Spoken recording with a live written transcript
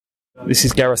This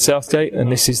is Gareth Southgate,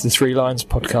 and this is the Three Lions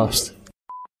podcast.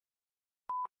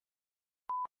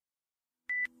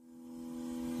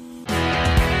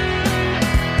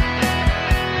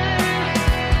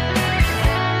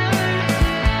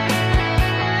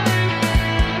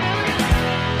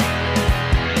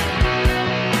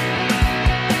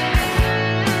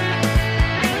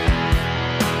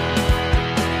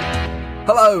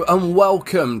 Hello and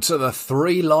welcome to the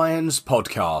Three Lions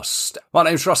podcast. My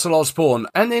name's Russell Osborne,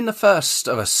 and in the first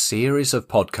of a series of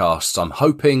podcasts, I'm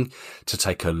hoping to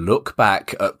take a look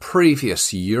back at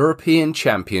previous European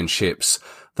Championships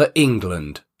that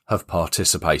England have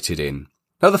participated in.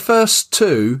 Now, the first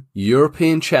two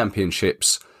European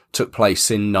Championships took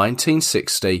place in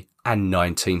 1960 and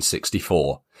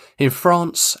 1964, in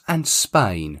France and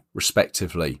Spain,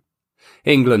 respectively.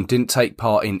 England didn't take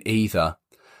part in either.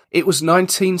 It was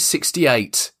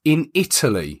 1968 in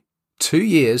Italy, 2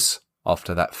 years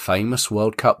after that famous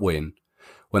World Cup win,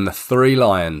 when the Three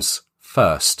Lions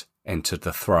first entered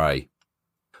the fray.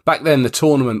 Back then, the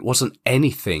tournament wasn't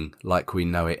anything like we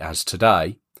know it as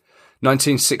today.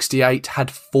 1968 had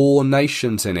 4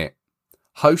 nations in it: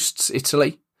 hosts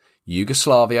Italy,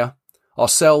 Yugoslavia,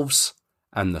 ourselves,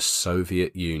 and the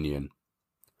Soviet Union.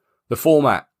 The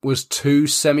format was 2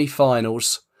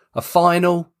 semi-finals, a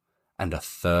final, and a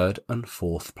third and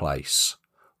fourth place,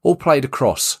 all played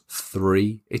across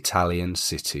 3 Italian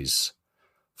cities: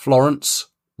 Florence,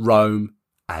 Rome,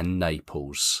 and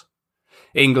Naples.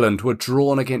 England were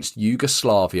drawn against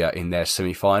Yugoslavia in their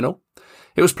semi-final.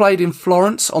 It was played in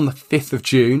Florence on the 5th of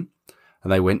June,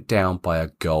 and they went down by a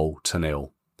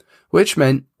 1-0, which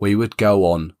meant we would go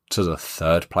on to the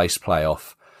third place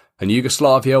playoff, and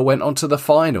Yugoslavia went on to the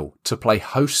final to play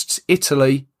hosts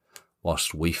Italy,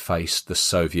 whilst we faced the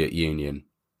Soviet Union.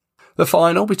 The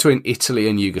final between Italy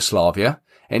and Yugoslavia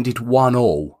ended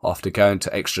 1-1 after going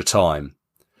to extra time.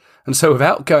 And so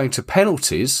without going to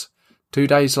penalties, 2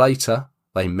 days later,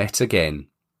 they met again.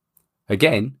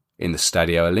 Again in the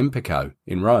Stadio Olimpico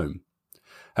in Rome.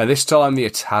 And this time the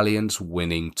Italians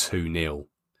winning 2-0.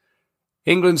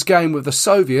 England's game with the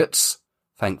Soviets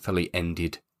thankfully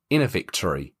ended in a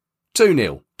victory.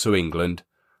 2-0 to England,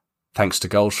 thanks to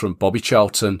goals from Bobby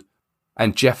Charlton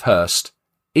and Geoff Hurst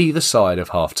either side of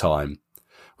half-time,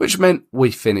 which meant we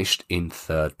finished in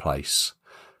third place.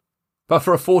 But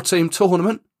for a 4-team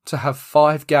tournament, to have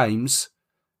 5 games,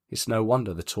 it's no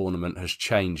wonder the tournament has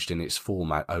changed in its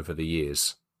format over the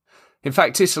years. In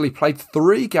fact, Italy played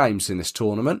 3 games in this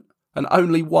tournament and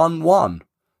only won 1,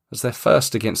 as their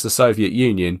first against the Soviet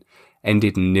Union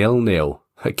ended 0-0,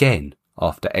 again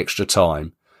after extra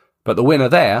time, but the winner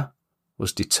there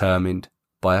was determined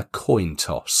by a coin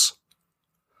toss.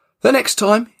 The next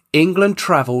time England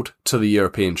travelled to the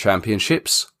European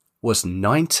Championships was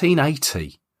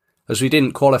 1980, as we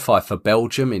didn't qualify for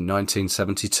Belgium in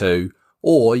 1972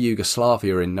 or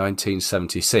Yugoslavia in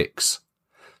 1976.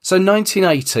 So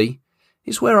 1980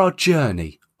 is where our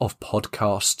journey of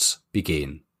podcasts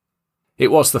begin. It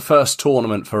was the first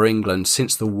tournament for England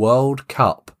since the World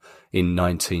Cup in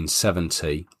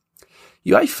 1970.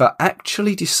 UEFA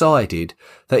actually decided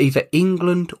that either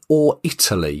England or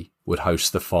Italy would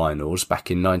host the finals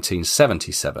back in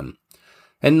 1977.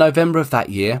 In November of that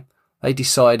year, they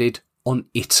decided on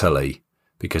Italy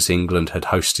because England had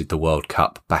hosted the World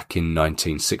Cup back in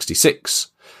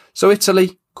 1966. So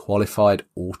Italy qualified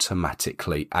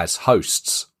automatically as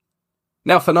hosts.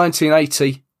 Now for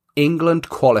 1980, England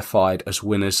qualified as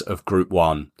winners of Group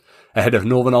 1, ahead of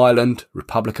Northern Ireland,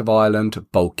 Republic of Ireland,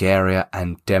 Bulgaria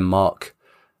and Denmark.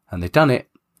 And they'd done it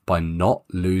by not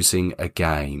losing a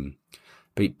game.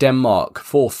 Beat Denmark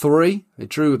 4-3, they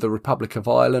drew with the Republic of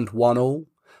Ireland 1-1,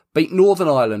 beat Northern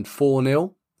Ireland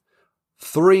 4-0,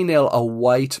 3-0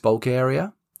 away to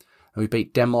Bulgaria, and we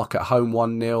beat Denmark at home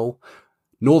 1-0,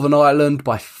 Northern Ireland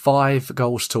by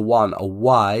 5-1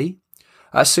 away.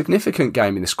 A significant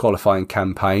game in this qualifying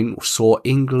campaign saw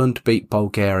England beat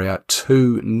Bulgaria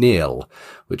 2-0,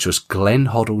 which was Glenn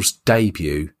Hoddle's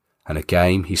debut, and a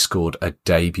game he scored a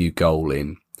debut goal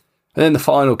in. And then the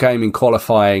final game in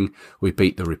qualifying, we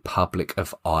beat the Republic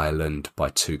of Ireland by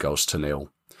 2-0.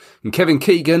 And Kevin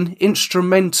Keegan,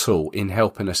 instrumental in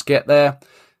helping us get there,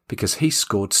 because he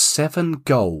scored 7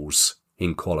 goals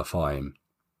in qualifying.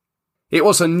 It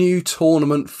was a new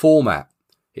tournament format.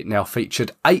 It now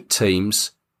featured 8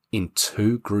 teams in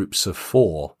 2 groups of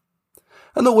 4.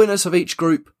 And the winners of each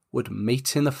group would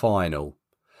meet in the final.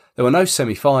 There were no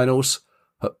semi-finals,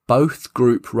 but both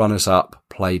group runners-up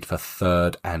played for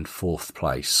 3rd and 4th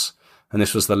place. And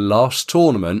this was the last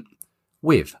tournament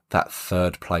with that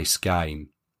 3rd place game.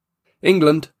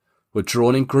 England were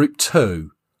drawn in Group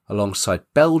 2 alongside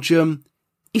Belgium,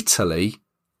 Italy,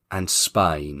 and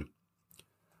Spain.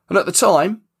 And at the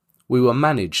time, we were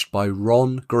managed by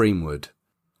Ron Greenwood,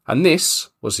 and this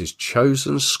was his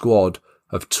chosen squad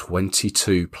of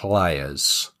 22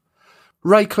 players.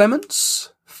 Ray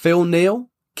Clements, Phil Neal,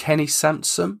 Kenny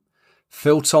Sampson,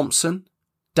 Phil Thompson,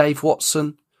 Dave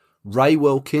Watson, Ray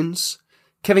Wilkins,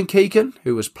 Kevin Keegan,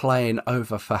 who was playing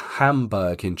over for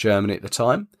Hamburg in Germany at the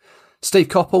time, Steve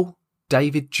Coppell,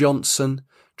 David Johnson,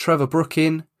 Trevor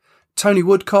Brookin, Tony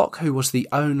Woodcock, who was the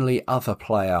only other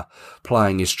player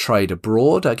playing his trade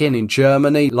abroad, again in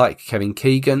Germany, like Kevin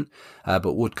Keegan,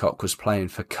 but Woodcock was playing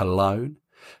for Cologne,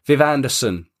 Viv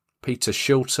Anderson, Peter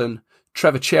Shilton,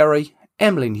 Trevor Cherry,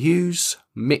 Emlyn Hughes,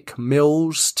 Mick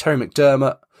Mills, Terry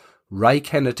McDermott, Ray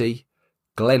Kennedy,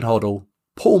 Glenn Hoddle,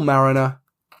 Paul Mariner,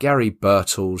 Gary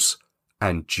Birtles,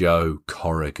 and Joe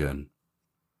Corrigan.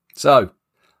 So,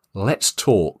 let's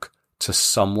talk to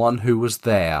someone who was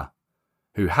there,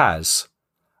 who has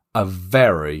a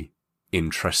very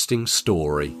interesting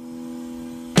story.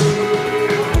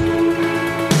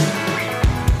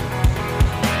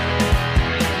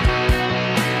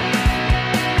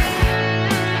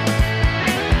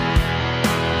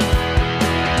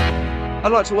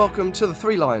 I'd like to welcome to the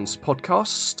Three Lions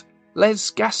podcast,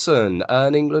 Les Gasson,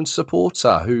 an England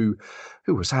supporter who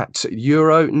was at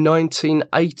Euro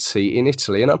 1980 in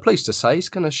Italy. And I'm pleased to say he's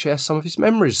going to share some of his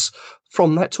memories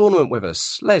from that tournament with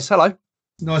us. Les, hello.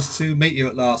 Nice to meet you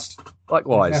at last.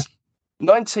 Likewise.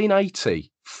 Yeah.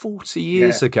 1980, 40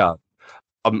 years ago.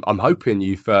 I'm hoping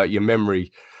your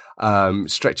memory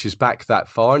stretches back that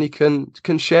far and you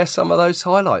can share some of those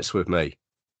highlights with me.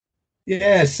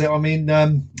 Yeah, so I mean,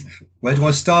 where do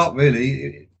I start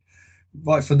really?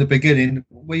 Right from the beginning,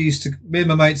 me and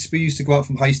my mates, we used to go out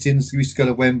from Hastings. We used to go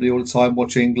to Wembley all the time,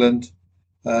 watch England.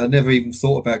 Never even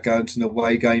thought about going to an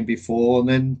away game before. And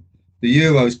then the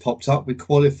Euros popped up, we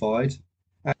qualified,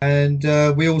 and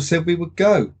we all said we would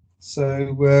go.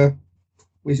 So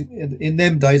in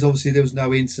them days, obviously there was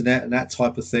no internet and that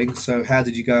type of thing. So how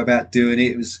did you go about doing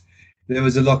it? There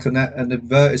was an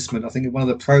advertisement, I think, in one of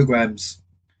the programs,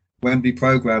 Wembley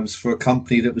programs, for a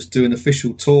company that was doing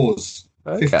official tours.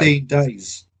 Okay. 15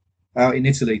 days out in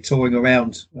Italy, touring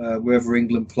around wherever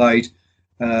England played,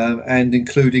 and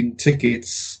including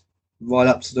tickets right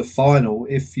up to the final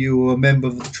if you were a member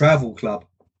of the travel club.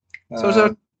 So was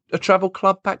there a travel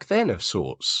club back then of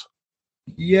sorts?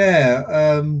 Yeah,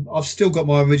 I've still got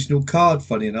my original card,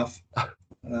 funny enough.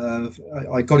 I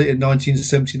got it in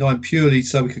 1979 purely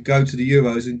so we could go to the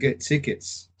Euros and get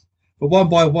tickets. But one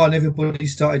by one, everybody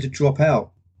started to drop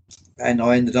out. And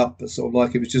I ended up sort of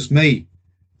like it was just me.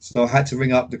 So I had to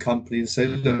ring up the company and say,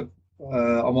 look,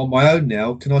 I'm on my own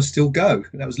now. Can I still go?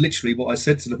 And that was literally what I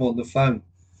said to them on the phone.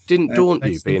 Didn't daunt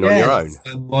you being on your own?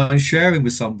 I'm sharing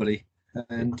with somebody.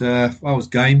 And I was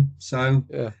game. So,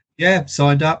 yeah,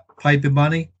 signed up, paid the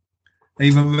money. I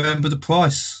even remember the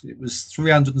price. It was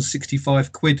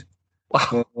 365 quid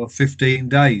for 15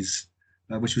 days,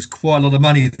 which was quite a lot of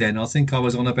money then. I think I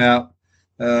was on about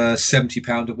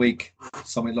 £70 a week,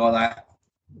 something like that,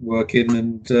 working.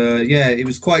 And it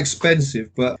was quite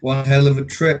expensive, but one hell of a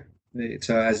trip,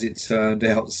 as it turned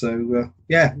out. So,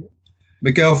 my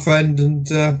girlfriend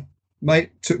and mate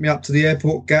took me up to the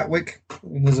airport, Gatwick,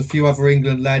 and there's a few other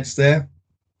England lads there.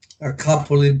 A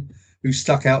couple who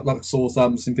stuck out like sore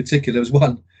thumbs. In particular, there was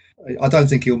one, I don't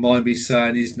think he'll mind me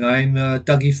saying his name,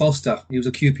 Dougie Foster. He was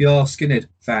a QPR skinhead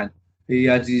fan. He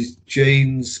had his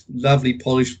jeans, lovely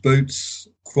polished boots,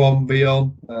 Crombie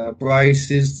on,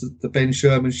 braces, the Ben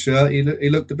Sherman shirt. He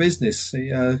looked the business.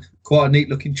 Quite a neat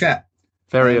looking chap.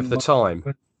 Very of the time.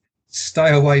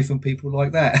 Stay away from people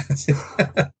like that.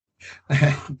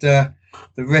 And the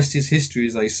rest is history,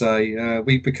 as they say.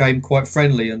 We became quite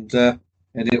friendly, and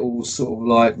it all sort of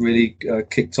like really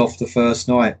kicked off the first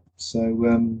night. So,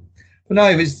 but no,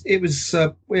 it was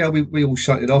we all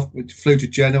shut it off. We flew to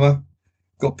Genoa,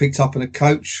 got picked up in a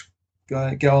coach,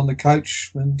 get on the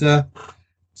coach, and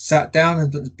sat down,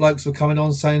 and the blokes were coming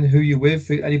on saying, who you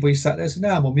with? Anybody sat there? I said,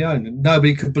 no, I'm on my own. And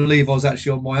nobody could believe I was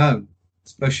actually on my own,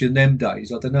 especially in them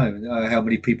days. I don't know how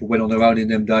many people went on their own in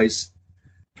them days.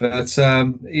 But,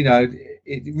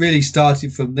 it really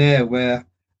started from there, where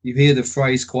you hear the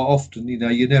phrase quite often,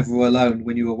 you're never alone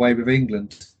when you're away with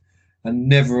England, and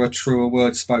never a truer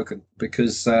word spoken,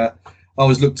 because I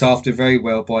was looked after very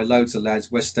well by loads of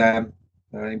lads, West Ham,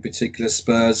 in particular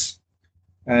Spurs,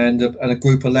 and a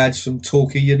group of lads from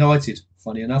Torquay United,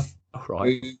 funny enough,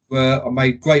 right, who I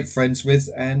made great friends with,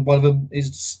 and one of them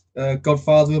is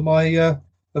godfather of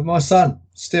my son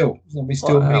still, and we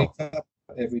still meet up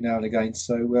every now and again.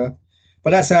 So,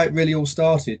 but that's how it really all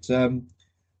started.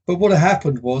 But what had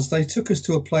happened was they took us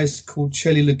to a place called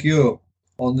Chelly Ligure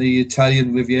on the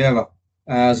Italian Riviera.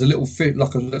 As a little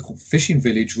like a little fishing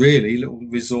village, really, little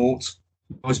resort,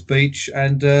 nice beach,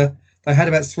 and they had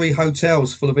about 3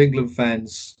 hotels full of England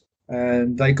fans,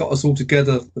 and they got us all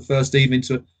together the first evening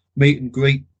to meet and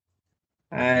greet,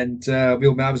 and we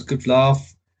all had a good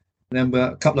laugh. And then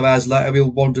a couple of hours later, we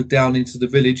all wandered down into the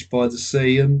village by the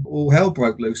sea, and all hell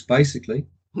broke loose, basically.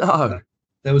 No.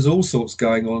 There was all sorts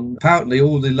going on. Apparently,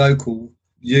 all the local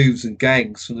youths and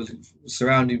gangs from the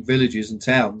surrounding villages and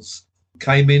towns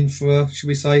came in for, should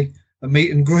we say, a meet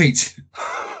and greet.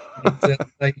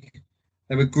 And,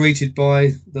 they were greeted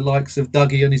by the likes of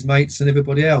Dougie and his mates and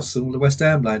everybody else and all the West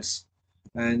Ham lads.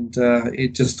 And it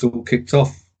just all kicked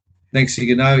off. Next thing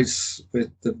you know,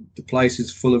 the place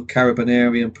is full of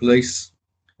Carabinieri police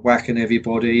whacking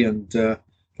everybody. And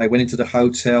they went into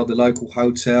the local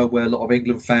hotel where a lot of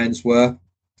England fans were.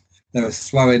 They were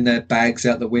throwing their bags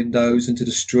out the windows into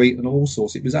the street and all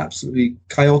sorts. It was absolutely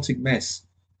chaotic mess.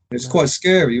 It's quite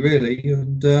scary, really.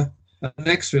 And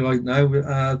next thing I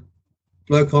know,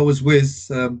 bloke I was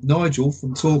with, Nigel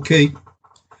from Torquay,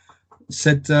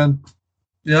 said the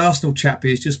Arsenal chap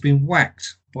here has just been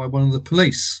whacked by one of the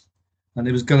police, and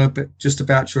he was just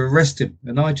about to arrest him.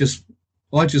 And I just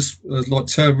like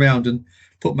turned around and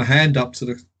put my hand up to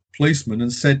the policeman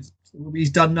and said,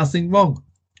 he's done nothing wrong.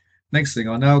 Next thing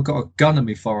I know, I got a gun in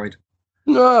my forehead.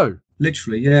 No.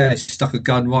 Literally, yeah, he stuck a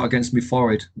gun right against my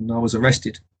forehead, and I was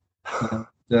arrested.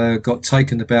 Got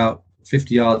taken about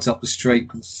 50 yards up the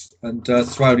street and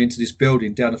thrown into this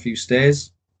building down a few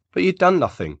stairs. But you'd done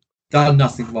nothing. Done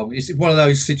nothing wrong. It's one of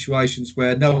those situations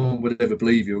where no one would ever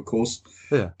believe you, of course.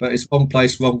 Yeah. But it's wrong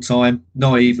place, wrong time,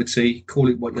 naivety, call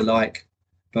it what you like.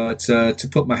 But to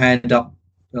put my hand up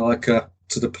like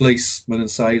to the policeman and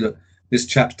say that this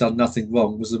chap's done nothing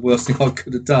wrong was the worst thing I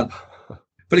could have done.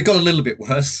 But it got a little bit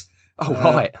worse. Oh,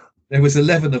 right. There was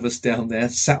 11 of us down there,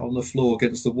 sat on the floor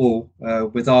against the wall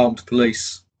with armed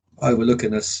police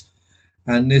overlooking us.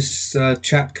 And this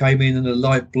chap came in a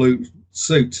light blue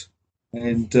suit,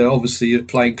 and obviously a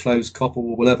plainclothes cop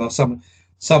or whatever, some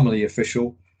of the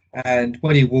official. And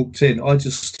when he walked in, I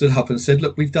just stood up and said,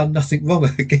 "Look, we've done nothing wrong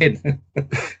again."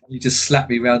 He just slapped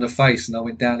me round the face, and I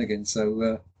went down again.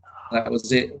 So that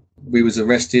was it. We was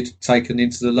arrested, taken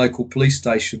into the local police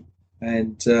station,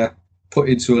 and put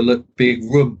into a big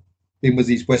room in with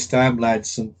these West Ham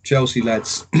lads and Chelsea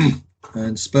lads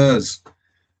and Spurs.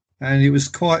 And it was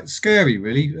quite scary,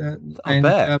 really. I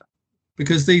bet.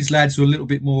 Because these lads were a little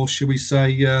bit more, shall we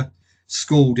say,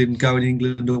 schooled in going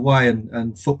England away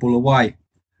and football away.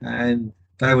 And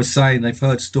they were saying they've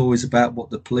heard stories about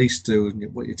what the police do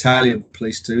and what the Italian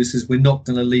police do. He says, we're not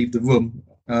going to leave the room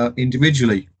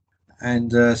individually.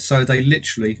 And so they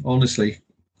literally, honestly,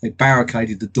 they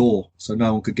barricaded the door so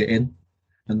no one could get in.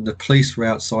 And the police were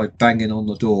outside banging on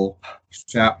the door,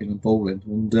 shouting and bawling.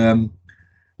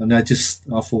 And I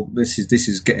thought, this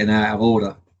is getting out of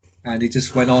order. And it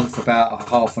just went on for about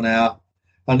half an hour.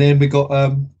 And then we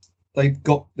got, they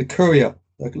got the courier,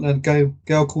 a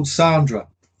girl called Sandra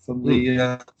from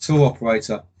the tour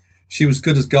operator. She was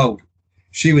good as gold.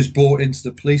 She was brought into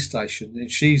the police station, and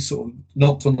she sort of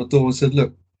knocked on the door and said,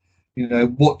 "Look,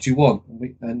 what do you want?"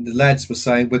 And the lads were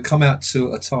saying, "We'll come out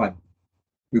 2 at a time.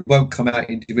 We won't come out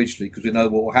individually because we know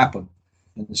what will happen."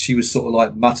 And she was sort of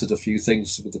like muttered a few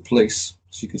things with the police.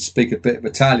 She could speak a bit of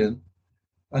Italian.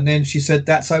 And then she said,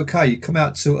 "That's okay. You come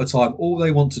out 2 at a time. All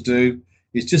they want to do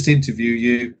is just interview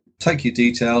you, take your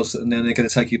details, and then they're going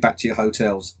to take you back to your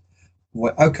hotels."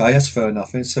 Well, okay, that's fair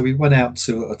enough. And so we went out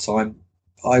 2 at a time.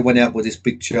 I went out with this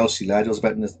big Chelsea lad. I was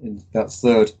about in about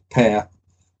third pair.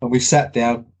 And we sat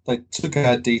down. They took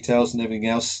our details and everything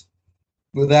else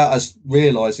without us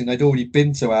realising they'd already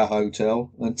been to our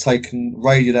hotel and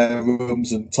raided our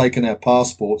rooms and taken our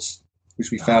passports,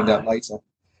 which we found out later.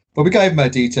 But we gave them our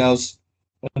details,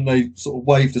 and they sort of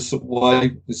waved us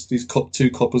away. These 2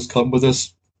 coppers come with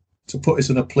us to put us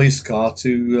in a police car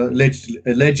to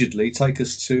allegedly take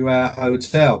us to our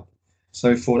hotel.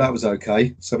 So we thought that was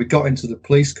okay. So we got into the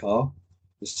police car,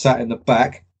 sat in the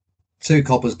back. 2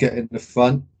 coppers get in the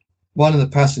front. One in the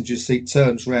passenger seat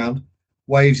turns round,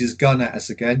 waves his gun at us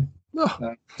again,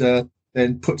 and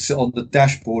then puts it on the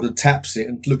dashboard and taps it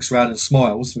and looks around and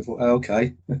smiles. We thought, oh,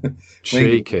 okay.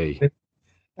 Cheeky.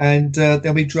 And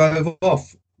then we drove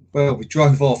off. Well, we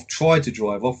drove off, tried to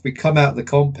drive off. We come out of the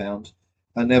compound,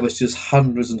 and there was just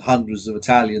hundreds and hundreds of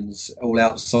Italians all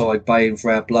outside baying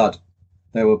for our blood.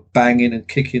 They were banging and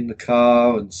kicking the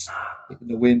car and hitting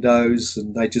the windows,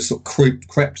 and they just sort of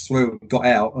crept through and got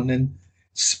out and then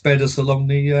sped us along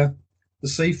the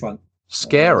seafront.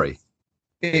 Scary.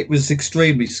 It was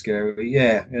extremely scary,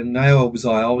 yeah. And how old was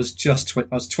I? I was I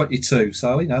was 22,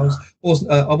 so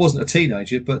I wasn't a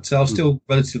teenager, but I was Mm. still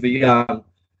relatively young,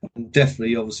 and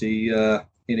definitely, obviously,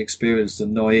 inexperienced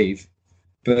and naive.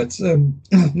 But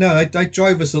no, they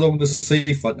drove us along the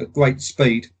seafront at great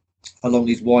speed along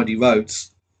these windy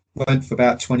roads. Went for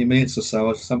about 20 minutes or so,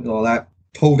 or something like that.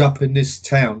 Pulled up in this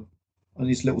town on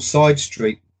this little side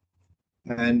street,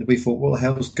 and we thought, what the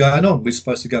hell's going on? We're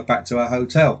supposed to go back to our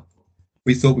hotel.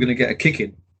 We thought we were going to get a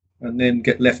kicking and then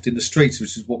get left in the streets,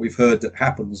 which is what we've heard that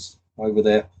happens over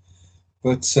there.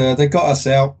 But they got us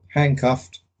out,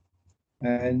 handcuffed,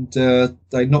 and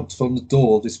they knocked on the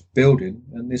door of this building,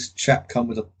 and this chap come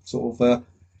with a sort of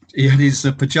he had his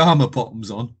pajama bottoms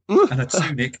on and a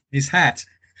tunic, his hat.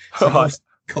 So I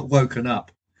got woken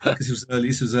up because it was early.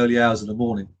 This was early hours in the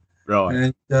morning.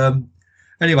 Right. And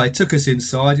anyway, took us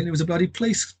inside, and it was a bloody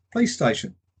police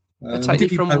station. They take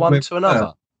you from one to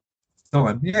another.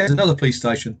 Yeah, there's another police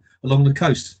station along the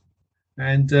coast,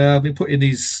 and we put in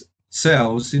these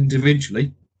cells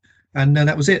individually, and then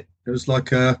that was it. There was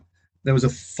there was a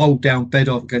fold-down bed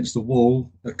up against the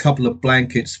wall, a couple of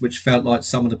blankets which felt like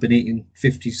someone had been eating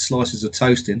 50 slices of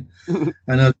toast in,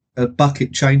 and a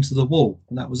bucket chained to the wall,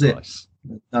 and that was it. Nice.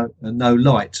 No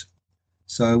light.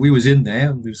 So we was in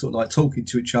there, and we were sort of like talking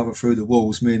to each other through the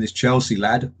walls, me and this Chelsea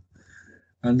lad,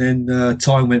 and then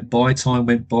time went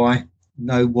by.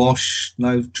 No wash,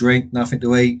 no drink, nothing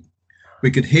to eat.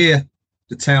 We could hear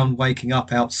the town waking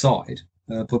up outside,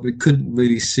 but we couldn't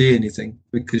really see anything.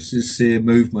 We could just see a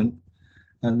movement.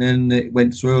 And then it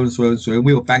went through and through and through. And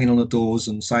we were banging on the doors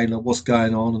and saying, what's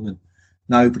going on? And then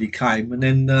nobody came. And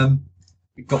then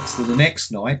it got to the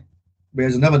next night. There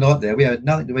was another night there. We had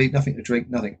nothing to eat, nothing to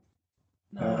drink, nothing.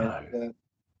 No.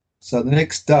 So the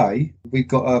next day, we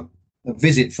got a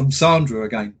visit from Sandra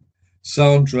again.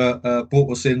 Sandra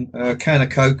brought us in a can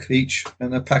of Coke each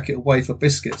and a packet of wafer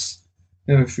biscuits.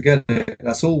 Never forget it.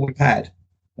 That's all we had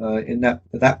in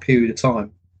that period of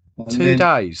time. And 2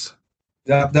 days.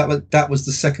 That was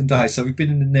the second day. So we've been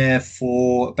in there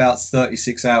for about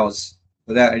 36 hours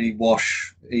without any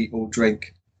wash, eat or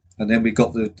drink. And then we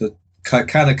got the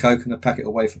can of Coke and a packet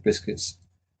of wafer biscuits.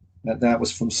 That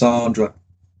was from Sandra.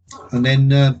 And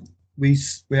then we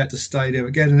had to stay there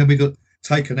again. And then we got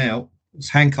taken out. Was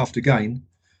handcuffed again,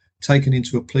 taken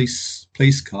into a police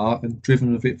car and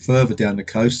driven a bit further down the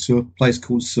coast to a place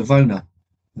called Savona,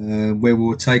 where we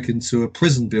were taken to a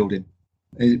prison building.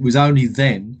 It was only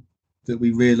then that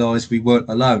we realised we weren't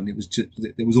alone.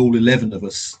 There was all 11 of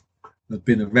us had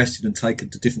been arrested and taken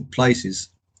to different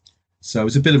places. So it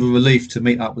was a bit of a relief to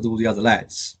meet up with all the other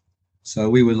lads. So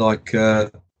we were like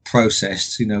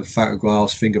processed,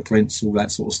 photographs, fingerprints, all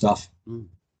that sort of stuff.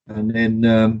 And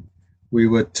then we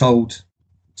were told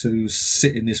to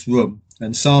sit in this room,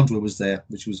 and Sandra was there,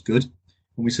 which was good.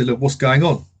 And we said, look, what's going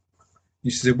on?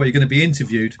 And she said, well, you're going to be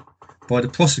interviewed by the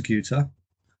prosecutor,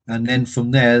 and then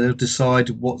from there, they'll decide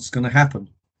what's going to happen.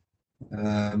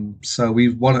 So we,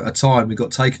 one at a time, we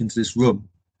got taken to this room,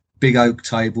 big oak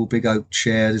table, big oak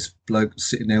chair, this bloke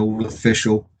sitting there all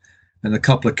official, and a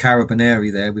couple of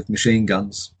carabinieri there with machine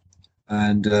guns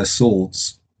and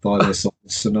swords by their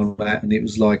sides and all that. And it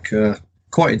was like...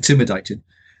 quite intimidating.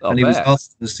 And he was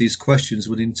asking us these questions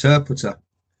with an interpreter,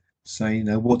 saying,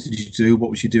 what did you do? What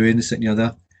was you doing? This, that, and the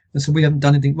other. And so we haven't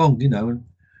done anything wrong,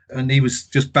 And he was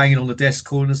just banging on the desk,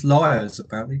 calling us liars,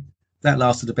 apparently. That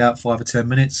lasted about 5 or 10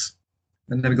 minutes.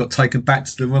 And then we got taken back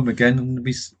to the room again, and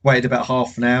we waited about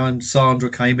half an hour, and Sandra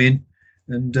came in,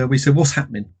 and we said, what's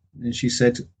happening? And she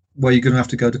said, well, you're going to have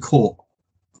to go to court.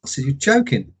 I said, you're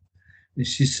joking? And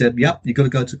she said, yep, you've got to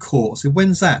go to court. I said,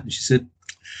 when's that? And she said,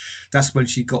 that's when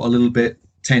she got a little bit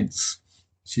tense.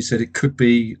 She said it could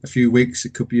be a few weeks,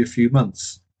 it could be a few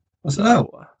months. I said,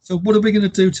 oh, so what are we going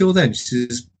to do till then? She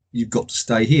says, you've got to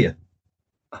stay here.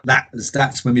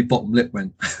 That's when my bottom lip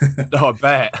went. Oh, I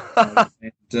bet.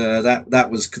 And that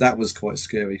was quite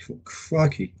scary. I thought,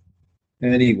 crikey.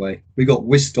 Anyway, we got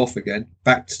whisked off again,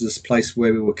 back to this place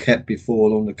where we were kept before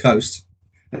along the coast,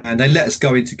 and they let us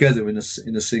go in together in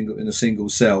a single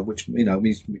cell, which we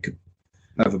could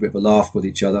have a bit of a laugh with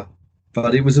each other.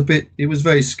 But it was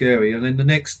very scary. And then the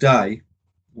next day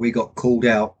we got called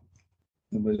out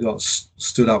and we got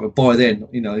stood up. And by then,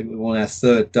 we were on our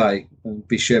third day and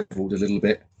beshevelled a little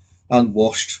bit,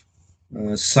 unwashed,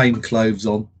 same clothes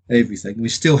on, everything. We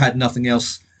still had nothing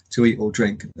else to eat or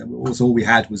drink. All we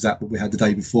had was what we had the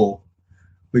day before.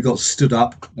 We got stood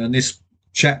up and this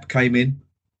chap came in,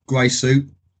 grey suit,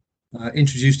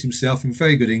 introduced himself in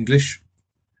very good English,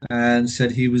 and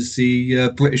said he was the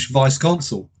British Vice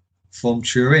Consul from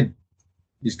Turin.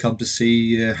 He's come to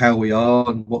see how we are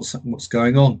and what's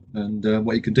going on and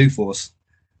what he can do for us.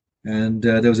 and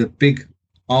there was a big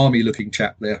army-looking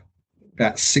chap there,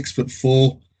 about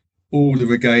 6'4", all the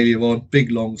regalia on,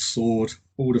 big long sword,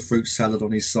 all the fruit salad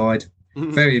on his side.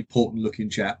 Very important-looking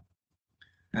chap,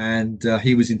 and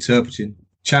he was interpreting.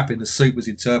 Chap in the suit was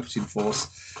interpreting for us,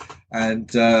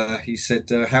 and he said,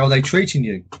 "How are they treating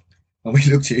you?" And we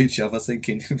looked at each other,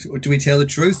 thinking, "Do we tell the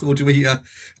truth, or do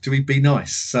we be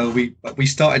nice?" So we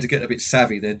started to get a bit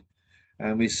savvy then,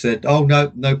 and we said, "Oh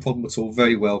no problem at all.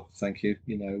 Very well, thank you."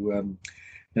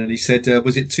 And he said,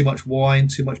 "Was it too much wine,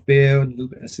 too much beer?"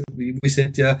 And we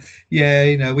said,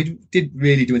 "Yeah, we didn't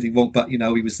really do anything wrong, but he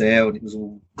was there, and it was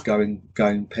all going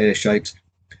pear shaped.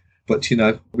 But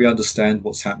we understand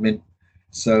what's happening."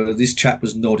 So this chap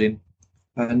was nodding,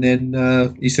 and then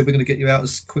he said, "We're going to get you out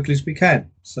as quickly as we can."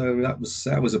 So that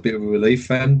was a bit of a relief.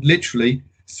 And literally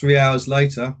 3 hours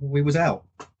later, we was out.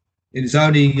 It was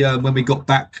only when we got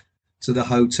back to the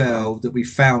hotel that we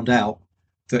found out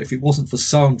that if it wasn't for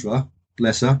Sandra,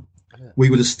 bless her, we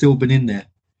would have still been in there,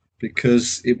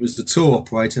 because it was the tour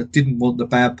operator didn't want the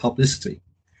bad publicity,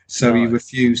 so he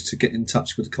refused to get in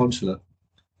touch with the consulate.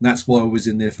 And that's why I was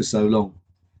in there for so long.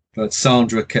 But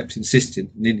Sandra kept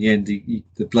insisting, and in the end,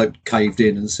 the bloke caved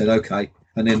in and said, "Okay."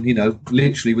 And then,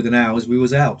 literally within hours, we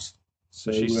was out.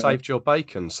 So she saved your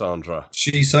bacon, Sandra.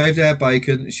 She saved our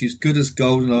bacon. She's good as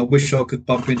gold, and I wish I could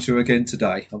bump into her again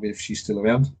today. I mean, if she's still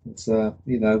around. It's,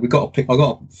 we got I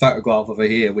got a photograph of her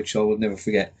here, which I will never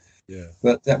forget. Yeah.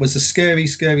 But that was a scary,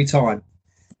 scary time,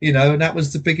 and that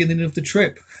was the beginning of the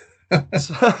trip.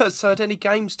 So had any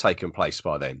games taken place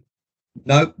by then?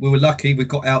 No, we were lucky. We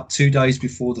got out 2 days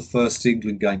before the first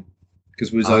England game,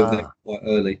 because we was over there quite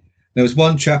early. There was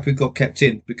one chap who got kept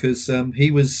in because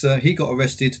he got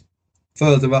arrested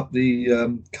further up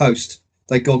the coast.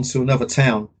 They'd gone to another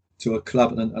town, to a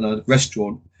club and a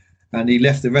restaurant, and he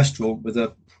left the restaurant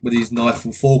with his knife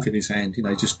and fork in his hand,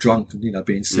 just drunk and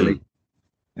being silly.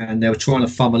 And they were trying to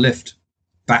thumb a lift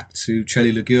back to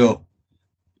Chelly Ligure.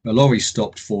 A lorry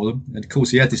stopped for them, and of course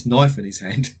he had this knife in his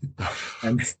hand,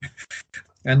 and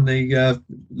the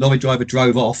lorry driver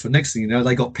drove off. And next thing you know,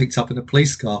 they got picked up in a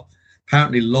police car.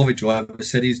 Apparently, the lorry driver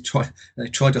said they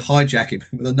tried to hijack him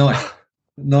with a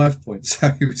knife point.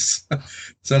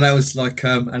 So that was like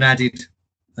an added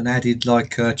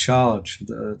charge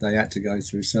that they had to go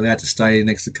through. So they had to stay an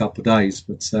extra couple of days.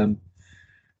 But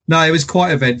no, it was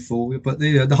quite eventful. But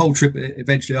the whole trip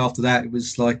eventually after that, it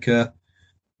was like.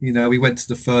 We went to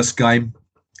the first game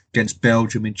against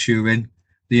Belgium in Turin,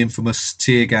 the infamous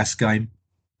tear gas game,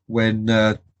 when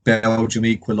Belgium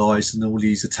equalised and all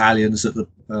these Italians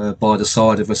by the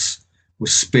side of us were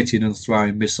spitting and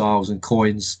throwing missiles and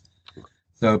coins.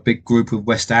 So a big group of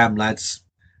West Ham lads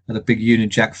and a big Union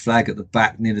Jack flag at the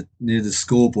back near the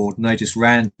scoreboard, and they just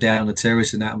ran down the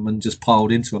terrace and at them and just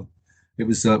piled into them. It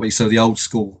was so the old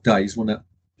school days, wasn't it?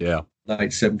 Yeah.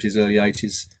 Late 70s, early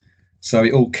 80s. So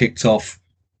it all kicked off.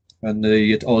 And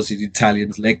the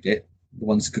Italians legged it, the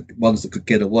ones that could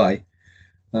get away.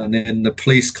 And then the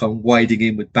police come wading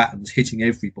in with batons, hitting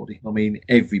everybody. I mean,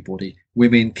 everybody,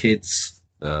 women, kids.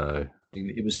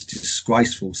 It was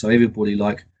disgraceful. So everybody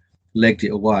legged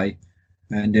it away.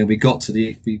 And then we got to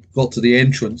the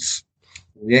entrance,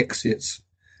 the exits,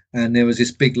 and there was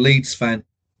this big Leeds fan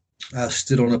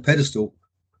stood on a pedestal.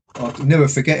 I can never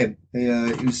forget him.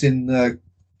 He was in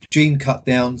jean cut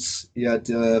downs. He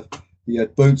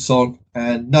had boots on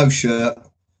and no shirt,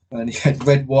 and he had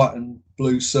red, white, and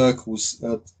blue circles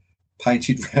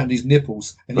painted around his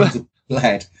nipples. And he was a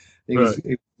lad. He was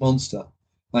a monster.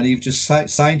 And he was just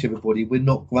saying to everybody, "We're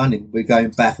not running. We're going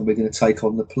back, and we're going to take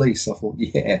on the police." I thought,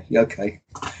 yeah, okay.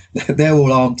 They're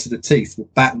all armed to the teeth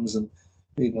with batons and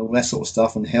that sort of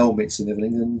stuff, and helmets and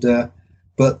everything. And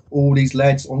but all these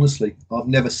lads, honestly, I've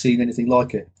never seen anything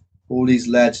like it. All these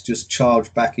lads just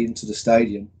charged back into the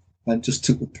stadium and just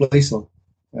took the police on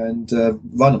and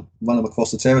run them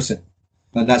across the terracing.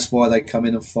 And that's why they come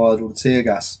in and fired all the tear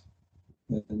gas.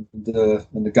 And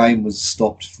the game was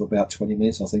stopped for about 20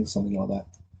 minutes, I think, something like that.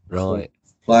 Right.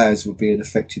 So players were being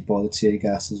affected by the tear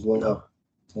gas as well.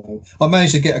 So I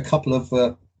managed to get a couple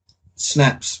of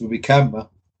snaps with my camera.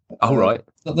 Oh, right.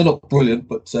 They're not brilliant,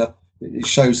 but it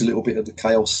shows a little bit of the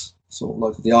chaos, sort of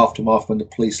like the aftermath when the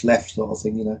police left, sort of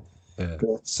thing, Yeah.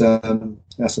 But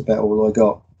that's about all I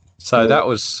got. So that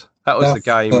was the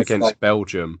game against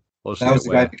Belgium, wasn't it? That was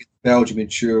the game against Belgium in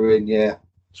Turin, yeah.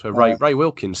 So Ray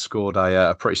Wilkins scored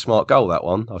a pretty smart goal, that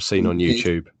one, I've seen on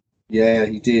YouTube. Yeah,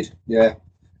 he did, yeah.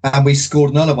 And we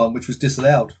scored another one, which was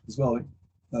disallowed as well.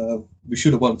 We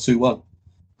should have won 2-1.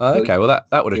 Okay, well,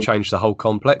 that would have changed the whole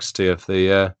complexity of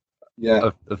the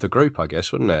of the group, I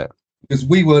guess, wouldn't it? because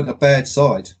we weren't a bad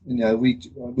side.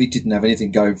 We didn't have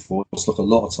anything going for us. Like a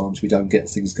lot of times, we don't get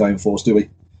things going for us, do we?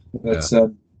 But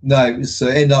no, it was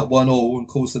end up 1-1, and of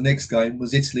course the next game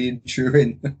was Italy in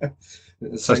Turin at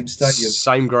the same stadium,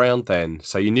 same ground. Then,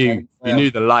 so you knew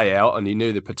the layout and you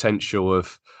knew the potential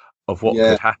of what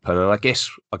could happen. And I guess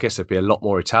there'd be a lot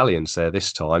more Italians there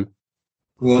this time.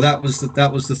 Well, that was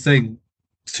the thing.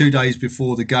 2 days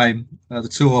before the game, the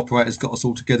tour operators got us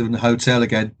all together in the hotel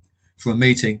again for a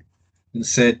meeting and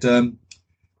said,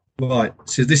 right,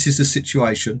 so this is the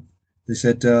situation. They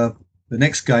said the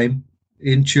next game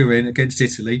in Turin against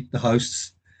Italy, the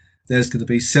hosts, there's going to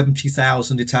be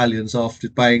 70,000 Italians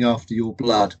baying after your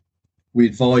blood. We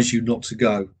advise you not to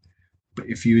go. But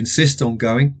if you insist on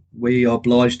going, we are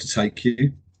obliged to take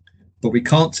you. But we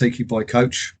can't take you by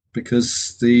coach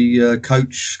because the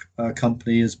coach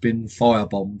company has been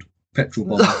firebombed, petrol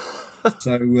bombed.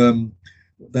 So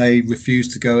they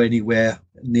refuse to go anywhere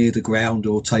near the ground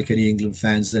or take any England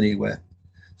fans anywhere.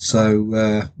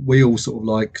 So we all sort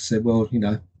of said, well,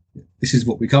 this is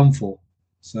what we come for.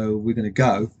 So we're going to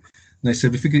go. And they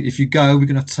said, if you go, we're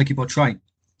going to have to take you by train.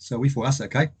 So we thought, that's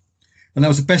okay. And that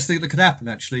was the best thing that could happen,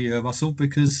 actually, Russell,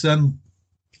 because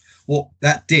what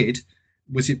that did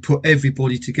was it put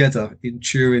everybody together in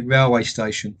Turin railway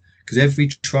station, because every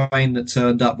train that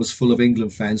turned up was full of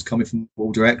England fans coming from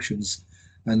all directions,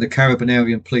 and the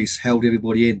Carabinieri police held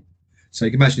everybody in. So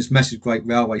you can imagine this massive, great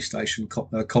railway station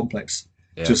complex,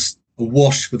 just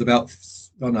awash with about,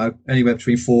 I don't know, anywhere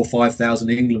between 4,000 or 5,000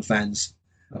 England fans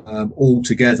all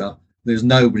together. There's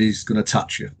nobody's going to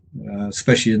touch you,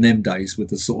 especially in them days with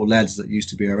the sort of lads that used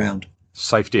to be around.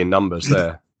 Safety in numbers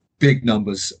there. Big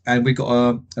numbers. And we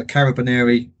got a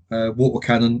Carabinieri water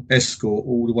cannon escort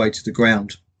all the way to the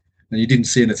ground. And you didn't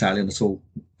see an Italian at all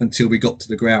until we got to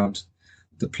the ground.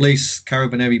 The police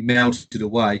Carabinieri melted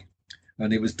away,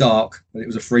 and it was dark, but it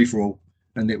was a free-for-all.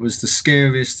 And it was the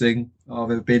scariest thing I've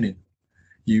ever been in.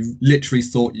 You literally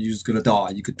thought you was going to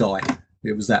die. You could die.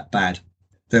 It was that bad.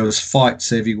 There was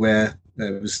fights everywhere.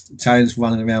 There was Italians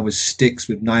running around with sticks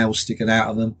with nails sticking out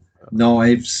of them,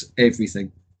 knives,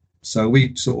 everything. So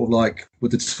we sort of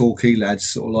with the Torquay lads,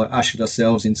 sort of ushered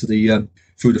ourselves into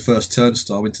through the first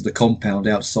turnstile into the compound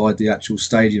outside the actual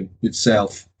stadium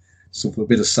itself, so for a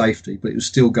bit of safety. But it was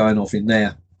still going off in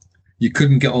there. You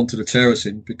couldn't get onto the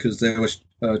terracing because they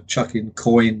were chucking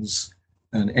coins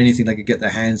and anything they could get their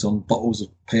hands on, bottles of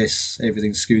piss, everything.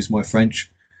 Excuse my French.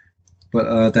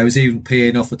 But there was even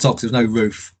peeing off the top. There was no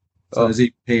roof. So there was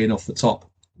even peeing off the top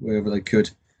wherever they could.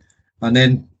 And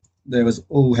then there was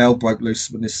all hell broke loose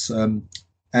when this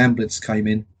ambulance came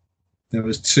in. There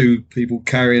was 2 people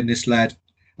carrying this lad,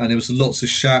 and there was lots of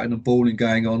shouting and bawling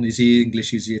going on. Is he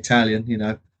English? Is he Italian?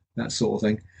 That sort of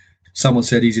thing. Someone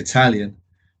said he's Italian,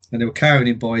 and they were carrying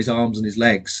him by his arms and his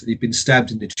legs. He'd been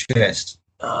stabbed in the chest.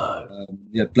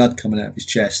 He had blood coming out of his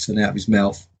chest and out of his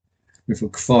mouth. And for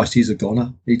Christ, he's a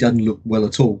goner. He doesn't look well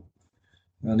at all.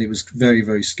 And it was very,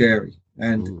 very scary.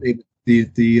 And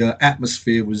the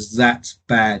atmosphere was that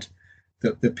bad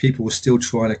that the people were still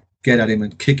trying to get at him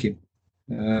and kick him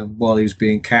while he was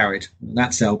being carried. And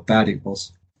that's how bad it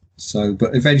was. So,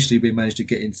 but eventually we managed to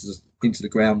get into the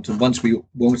ground. And once we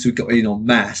got in en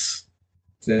masse,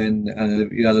 then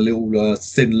you had a little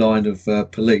thin line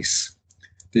of police.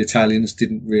 The Italians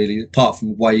didn't really, apart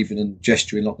from waving and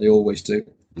gesturing like they always do,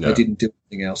 they didn't do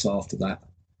anything else after that.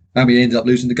 And we ended up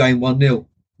losing the game 1-0.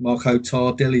 Marco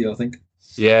Tardelli, I think.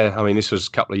 Yeah, I mean, this was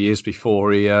a couple of years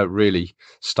before he really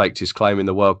staked his claim in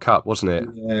the World Cup, wasn't it?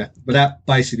 Yeah, but that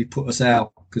basically put us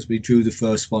out because we drew the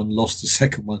first one, lost the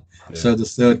second one. Yeah. So the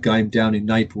third game down in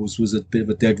Naples was a bit of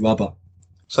a dead rubber.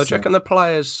 So do you reckon the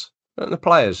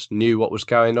players knew what was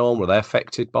going on? Were they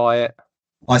affected by it?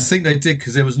 I think they did,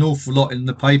 because there was an awful lot in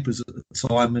the papers at the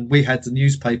time, and we had the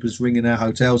newspapers ringing our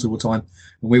hotels all the time,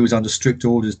 and we was under strict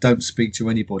orders, don't speak to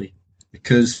anybody,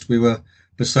 because we were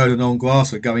persona non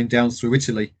grata going down through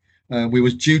Italy. We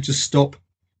was due to stop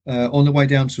on the way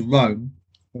down to Rome,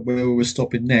 where we were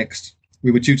stopping next.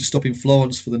 We were due to stop in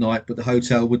Florence for the night, but the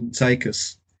hotel wouldn't take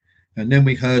us. And then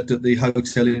we heard that the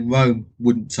hotel in Rome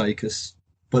wouldn't take us.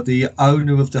 But the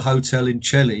owner of the hotel in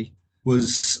Celli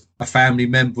was a family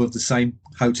member of the same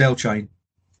hotel chain.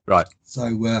 Right.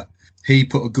 So he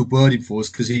put a good word in for us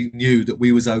because he knew that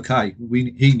we was okay.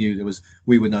 He knew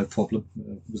we were no problem.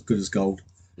 It was good as gold.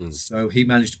 So he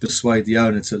managed to persuade the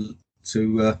owner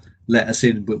to let us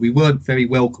in, but we weren't very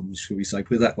welcome, shall we say,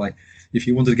 put it that way. If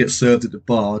you wanted to get served at the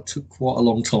bar, it took quite a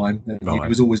long time. Right. It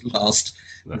was always last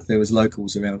if there was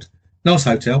locals around. Nice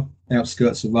hotel,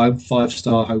 outskirts of Rome,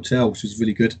 5-star hotel, which was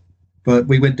really good. But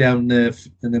we went down there,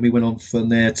 and then we went on from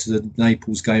there to the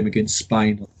Naples game against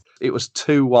Spain. it was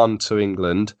 2-1 to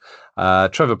England.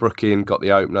 Trevor Brooking got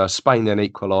the opener. Spain then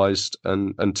equalised,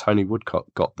 and Tony Woodcock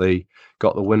got the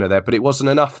winner there. But it wasn't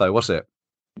enough, though, was it?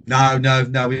 No.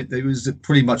 It was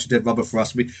pretty much a dead rubber for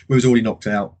us. We was already knocked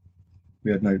out.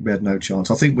 We had no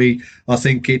chance. I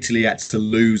think Italy had to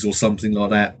lose or something like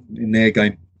that in their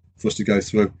game for us to go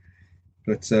through.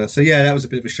 But that was a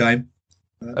bit of a shame.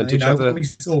 We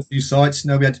saw a few sites.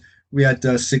 We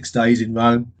had 6 days in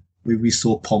Rome. We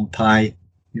saw Pompeii.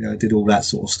 Did all that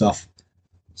sort of stuff.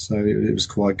 So it was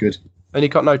quite good. And you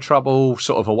got no trouble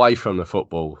sort of away from the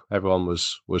football. Everyone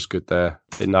was good there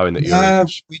in knowing that you were.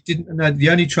 We didn't. No,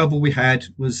 the only trouble we had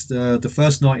was the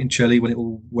first night in Chile when it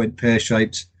all went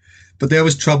pear-shaped. But there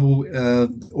was trouble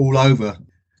all over.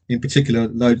 In particular,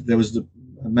 there was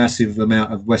a massive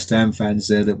amount of West Ham fans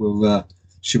there that were,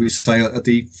 should we say, at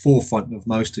the forefront of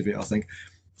most of it, I think.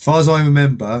 As far as I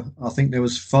remember, I think there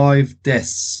was 5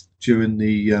 deaths during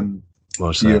the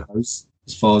Euros,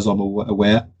 as far as I'm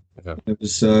aware. Yeah. There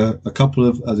was a couple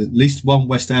of, at least one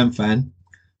West Ham fan,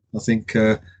 I think,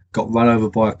 got run over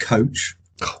by a coach.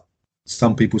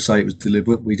 Some people say it was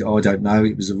deliberate. I don't know.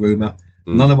 It was a rumour.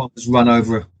 Another one was run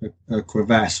over a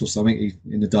crevasse or something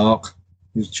in the dark.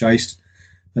 He was chased.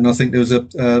 And I think there was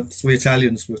 3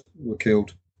 Italians were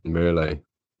killed. Really?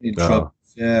 In trouble.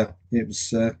 Yeah, it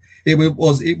was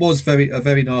a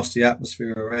very nasty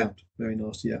atmosphere around. Very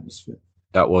nasty atmosphere.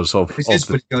 That was of. It is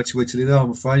pretty go to Italy, though.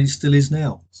 I'm afraid it still is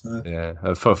now. So.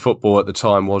 Yeah, for football at the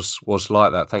time was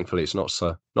like that. Thankfully, it's not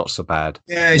so bad.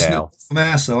 Yeah, it's not from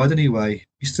our side anyway.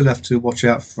 We still have to watch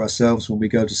out for ourselves when we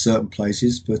go to certain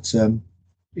places. But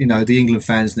the England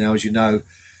fans now, as you know,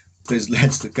 there's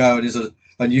lads to go, and there's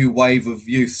a new wave of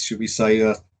youth, should we say,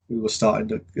 who were starting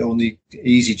to go on the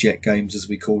EasyJet games, as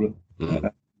we call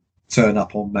them, turn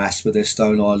up en masse with their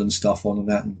Stone Island stuff on and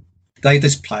that. And they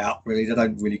just play up, really. They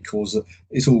don't really cause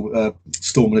it's all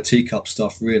storm in a teacup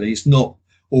stuff, really. It's not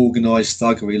organised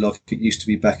thuggery like it used to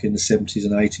be back in the 70s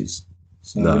and 80s.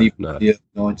 So the early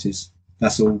 90s.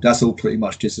 That's all pretty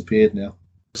much disappeared now.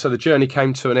 So the journey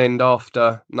came to an end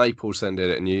after Naples then, did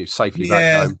it? And you safely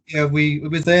back home? Yeah, we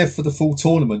were there for the full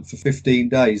tournament for 15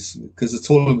 days because the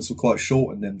tournaments were quite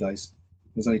short in them days.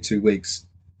 It was only 2 weeks.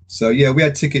 So, we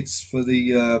had tickets for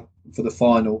the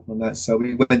final and that. So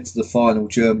we went to the final,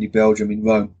 Germany, Belgium in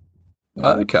Rome.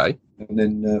 Okay. And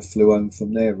then flew home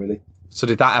from there, really. So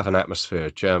did that have an atmosphere,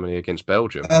 Germany against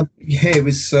Belgium? It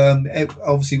was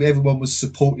obviously everyone was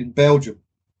supporting Belgium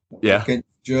against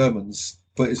Germans.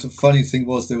 But it's a funny thing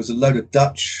was there was a load of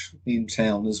Dutch in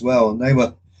town as well, and they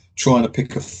were trying to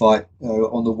pick a fight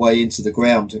on the way into the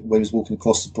ground when he was walking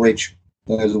across the bridge.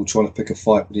 They were all trying to pick a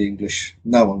fight with the English.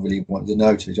 No one really wanted to know.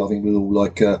 I think we were all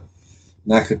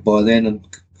knackered by then and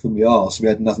couldn't be arsed. We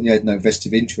had nothing. We had no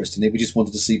vested interest in it. We just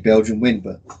wanted to see Belgium win,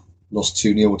 but lost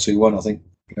 2-0 or 2-1. I think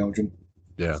Belgium.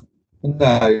 Yeah. And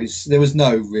no, there was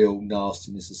no real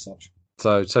nastiness as such.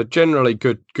 So generally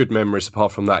good memories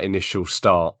apart from that initial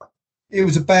start. It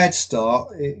was a bad start.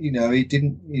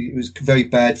 It was very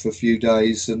bad for a few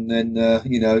days, and then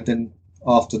then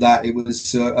after that it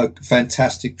was a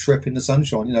fantastic trip in the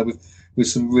sunshine. With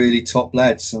some really top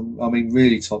lads.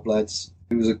 Really top lads.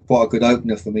 It was quite a good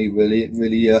opener for me. Really, it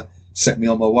really set me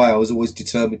on my way. I was always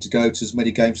determined to go to as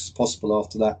many games as possible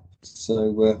after that.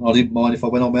 So I didn't mind if I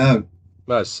went on my own.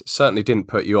 Well, it certainly didn't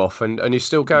put you off, and you're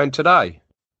still going today.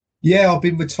 Yeah, I've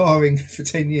been retiring for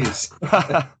 10 years.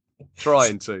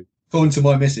 Trying to. According to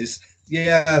my missus.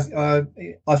 Yeah,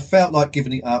 I felt like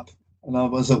giving it up, and I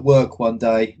was at work one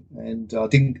day, and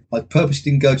I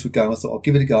purposely didn't go to a game. I thought I'll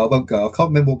give it a go. I won't go. I can't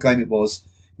remember what game it was.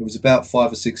 It was about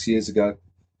 5 or 6 years ago,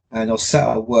 and I was sat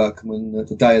at work when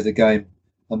the day of the game,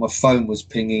 and my phone was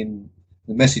pinging.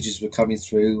 The messages were coming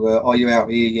through. Are you out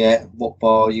here yet? What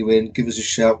bar are you in? Give us a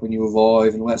shout when you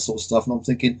arrive, and all that sort of stuff. And I'm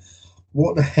thinking,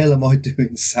 what the hell am I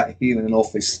doing sat here in an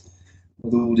office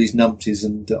with all these numpties,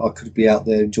 and I could be out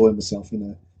there enjoying myself,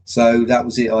 So that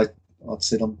was it. I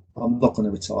said, I'm not going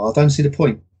to retire. I don't see the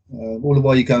point. All the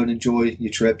while you go and enjoy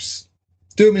your trips.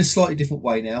 Do them in a slightly different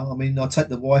way now. I take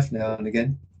the wife now and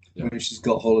again when she's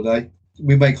got holiday.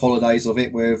 We make holidays of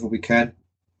it wherever we can.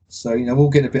 So, we're all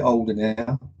getting a bit older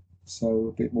now. So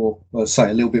a bit more, a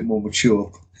little bit more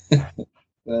mature. But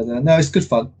no, it's good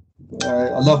fun.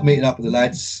 I love meeting up with the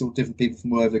lads, all different people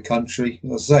from all over the country.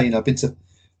 As I say, I've been to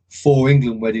 4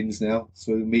 England weddings now,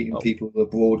 so meeting people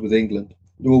abroad with England.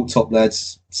 They're all top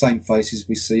lads, same faces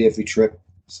we see every trip.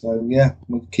 So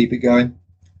we'll keep it going.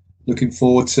 Looking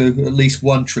forward to at least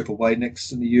one trip away in the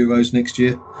Euros next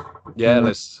year. Yeah,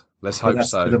 let's hope that's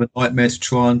so. It's a bit of a nightmare to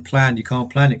try and plan. You can't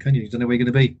plan it, can you? You don't know where you're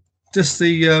going to be. Just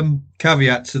the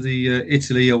caveat to the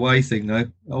Italy away thing, though.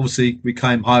 Obviously, we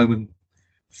came home and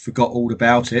forgot all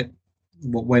about it.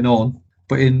 what went on.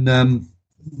 But in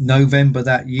November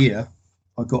that year,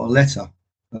 I got a letter,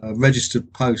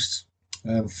 registered post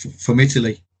from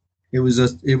Italy. It was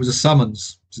a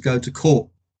summons to go to court.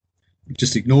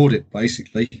 Just ignored it,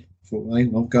 basically. Thought, well,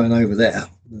 I'm not going over there.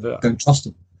 Don't trust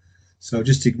them. So I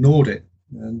just ignored it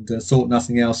and thought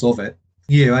nothing else of it.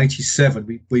 Year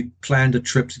 87, we planned a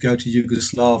trip to go to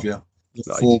Yugoslavia, the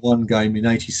 4-1 game in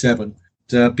 87.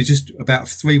 Just about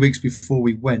 3 weeks before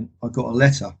we went, I got a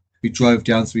letter. We drove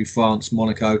down through France,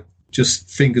 Monaco, just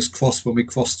fingers crossed when we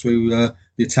crossed through the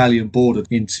Italian border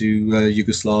into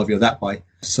Yugoslavia that way.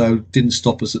 So didn't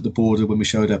stop us at the border when we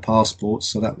showed our passports,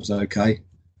 so that was okay.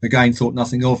 Again, thought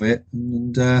nothing of it,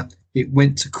 and it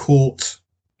went to court.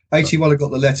 81, I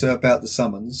got the letter about the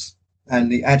summons,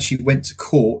 and it actually went to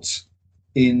court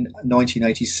in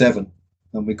 1987.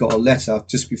 And we got a letter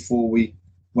just before we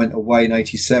went away in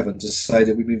 87 to say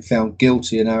that we've been found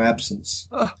guilty in our absence.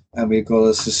 And we got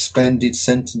a suspended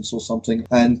sentence or something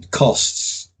and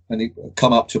costs. And it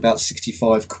come up to about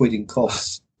 65 quid in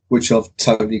costs, which I've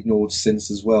totally ignored since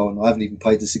as well. And I haven't even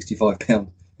paid the £65.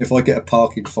 If I get a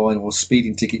parking fine or a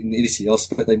speeding ticket in Italy, I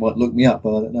suspect they might look me up,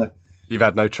 but I don't know. You've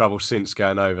had no trouble since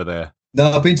going over there? No,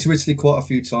 I've been to Italy quite a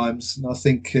few times, and I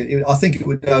think it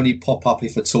would only pop up,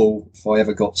 if at all, if I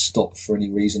ever got stopped for any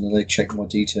reason and they checked my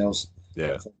details.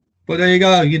 Yeah. But there you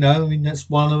go. That's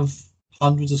one of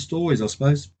hundreds of stories, I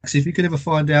suppose. So if you could ever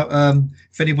find out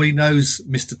if anybody knows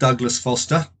Mr. Douglas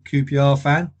Foster, QPR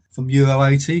fan from Euro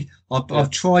 80, I've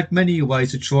tried many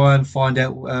ways to try and find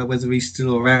out whether he's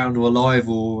still around or alive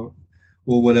or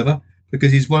whatever,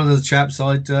 because he's one of the chaps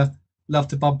I'd love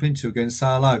to bump into again and say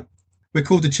hello. We're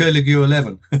called the Cherligou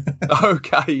 11.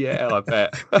 Okay, yeah, I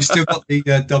bet. We've still got the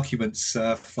documents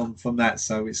from that,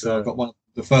 so it's I've got one of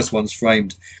the first ones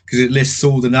framed because it lists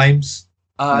all the names.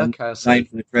 Okay. Names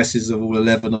and addresses of all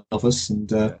 11 of us,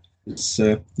 and it's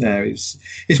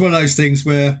one of those things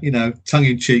where, tongue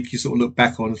in cheek, you sort of look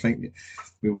back on and think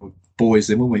we were boys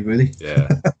then, weren't we? Really? Yeah.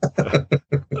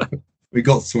 We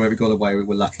got to where we got away. We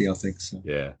were lucky, I think. So.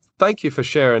 Yeah. Thank you for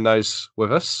sharing those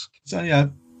with us. So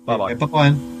bye-bye. Yeah,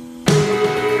 bye-bye.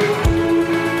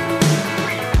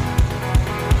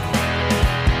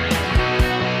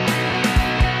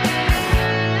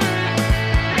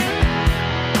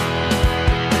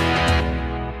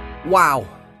 Wow,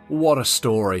 what a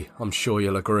story, I'm sure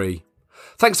you'll agree.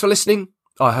 Thanks for listening.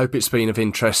 I hope it's been of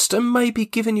interest and maybe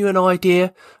given you an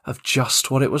idea of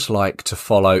just what it was like to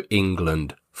follow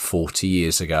England 40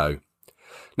 years ago.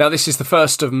 Now, this is the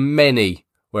first of many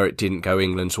where it didn't go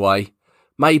England's way.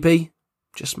 Maybe,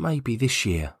 just maybe this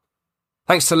year.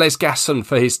 Thanks to Les Gasson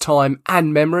for his time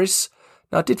and memories.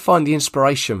 Now, I did find the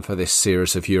inspiration for this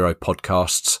series of Euro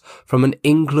podcasts from an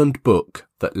England book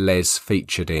that Les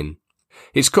featured in.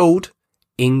 It's called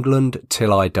England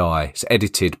Till I Die. It's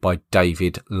edited by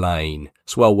David Lane.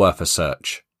 It's well worth a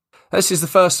search. This is the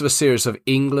first of a series of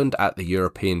England at the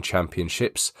European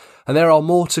Championships, and there are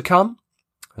more to come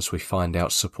as we find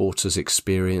out supporters'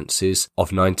 experiences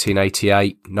of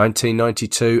 1988,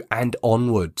 1992 and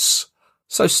onwards.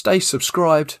 So stay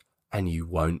subscribed and you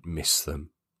won't miss them.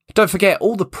 Don't forget,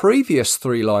 all the previous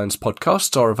Three Lions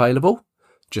podcasts are available.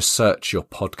 Just search your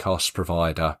podcast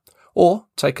provider. Or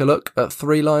take a look at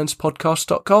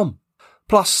threelionspodcast.com.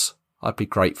 Plus, I'd be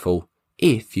grateful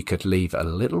if you could leave a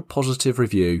little positive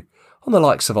review on the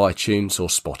likes of iTunes or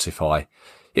Spotify.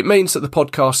 It means that the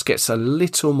podcast gets a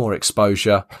little more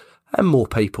exposure and more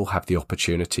people have the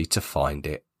opportunity to find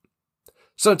it.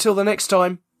 So until the next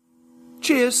time,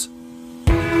 cheers!